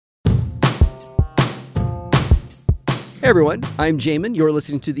Hey everyone, I'm Jamin. You're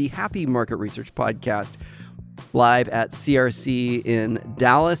listening to the Happy Market Research Podcast, live at CRC in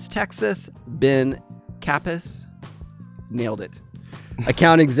Dallas, Texas. Ben Kappas, nailed it.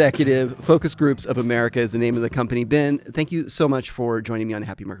 Account Executive, Focus Groups of America is the name of the company. Ben, thank you so much for joining me on the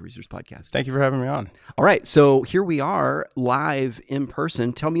Happy Market Research Podcast. Thank you for having me on. All right, so here we are live in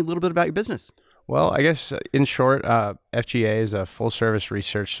person. Tell me a little bit about your business. Well, I guess in short, FGA is a full-service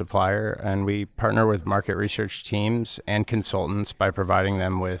research supplier, and we partner with market research teams and consultants by providing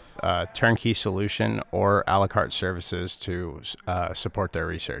them with turnkey solution or a la carte services to support their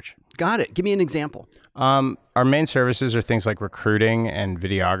research. Got it. Give me an example. Our main services are things like recruiting and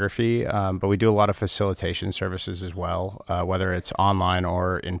videography, but we do a lot of facilitation services as well, whether it's online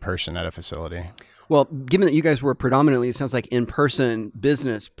or in person at a facility. Well, given that you guys were predominantly, it sounds like in-person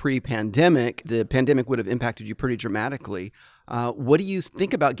business pre-pandemic, the pandemic would have impacted you pretty dramatically. What do you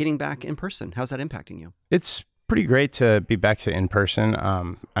think about getting back in person? How's that impacting you? It's pretty great to be back to in person.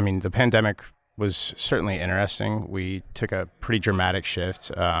 The pandemic was certainly interesting. We took a pretty dramatic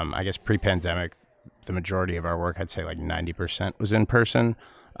shift. I guess pre-pandemic, the majority of our work, I'd say like 90% was in person.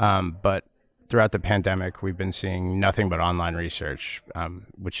 But throughout the pandemic, we've been seeing nothing but online research,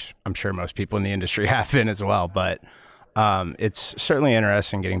 which I'm sure most people in the industry have been as well. But it's certainly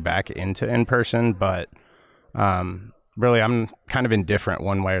interesting getting back into in-person, but really I'm kind of indifferent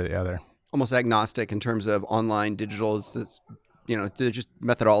one way or the other. Almost agnostic in terms of online, digital, is this, they're just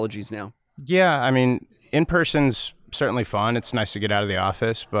methodologies now. Yeah, in-person's certainly fun. It's nice to get out of the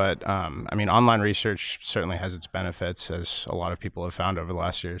office, but online research certainly has its benefits, as a lot of people have found over the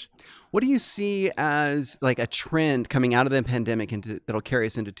last years. What do you see as like a trend coming out of the pandemic that'll carry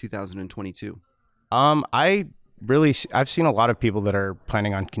us into 2022? I've seen a lot of people that are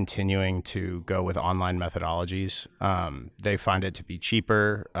planning on continuing to go with online methodologies. They find it to be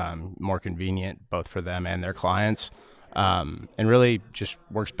cheaper, more convenient, both for them and their clients, and really just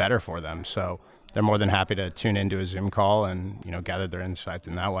works better for them. So they're more than happy to tune into a Zoom call and, gather their insights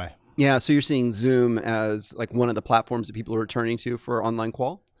in that way. Yeah. So you're seeing Zoom as like one of the platforms that people are returning to for online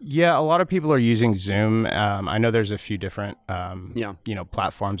qual? Yeah, a lot of people are using Zoom. I know there's a few different,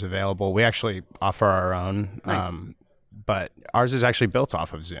 platforms available. We actually offer our own, nice. But ours is actually built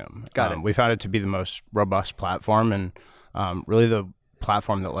off of Zoom. Got it. We found it to be the most robust platform and really the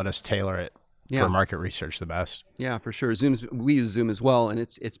platform that let us tailor it for market research the best. Yeah, for sure. We use Zoom as well, and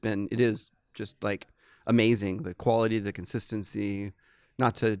it is just like amazing, the quality, the consistency.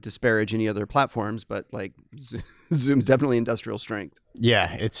 Not to disparage any other platforms, but like Zoom's definitely industrial strength.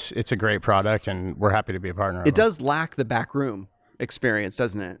 Yeah, it's a great product, and we're happy to be a partner. It does lack the backroom experience,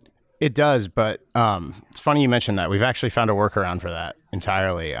 doesn't it? It does, but it's funny you mentioned that. We've actually found a workaround for that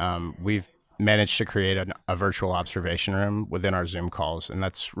entirely. We've managed to create a virtual observation room within our Zoom calls, and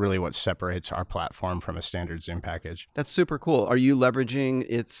that's really what separates our platform from a standard Zoom package. That's super cool. Are you leveraging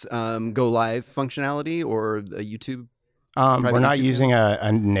its Go Live functionality or a YouTube? We're not using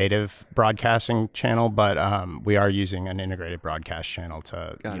a native broadcasting channel, but we are using an integrated broadcast channel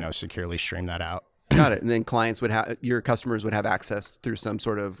to securely stream that out. Got it. And then your customers would have access through some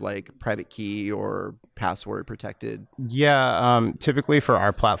sort of like private key or password protected. Yeah. Typically for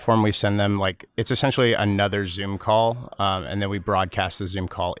our platform, we send them it's essentially another Zoom call, and then we broadcast the Zoom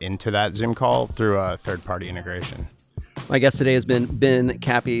call into that Zoom call through a third-party integration. My guest today has been Ben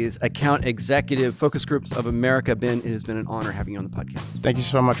Kappas, Account Executive, Focus Groups of America. Ben, it has been an honor having you on the podcast. Thank you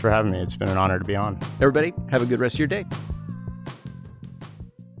so much for having me. It's been an honor to be on. Everybody, have a good rest of your day.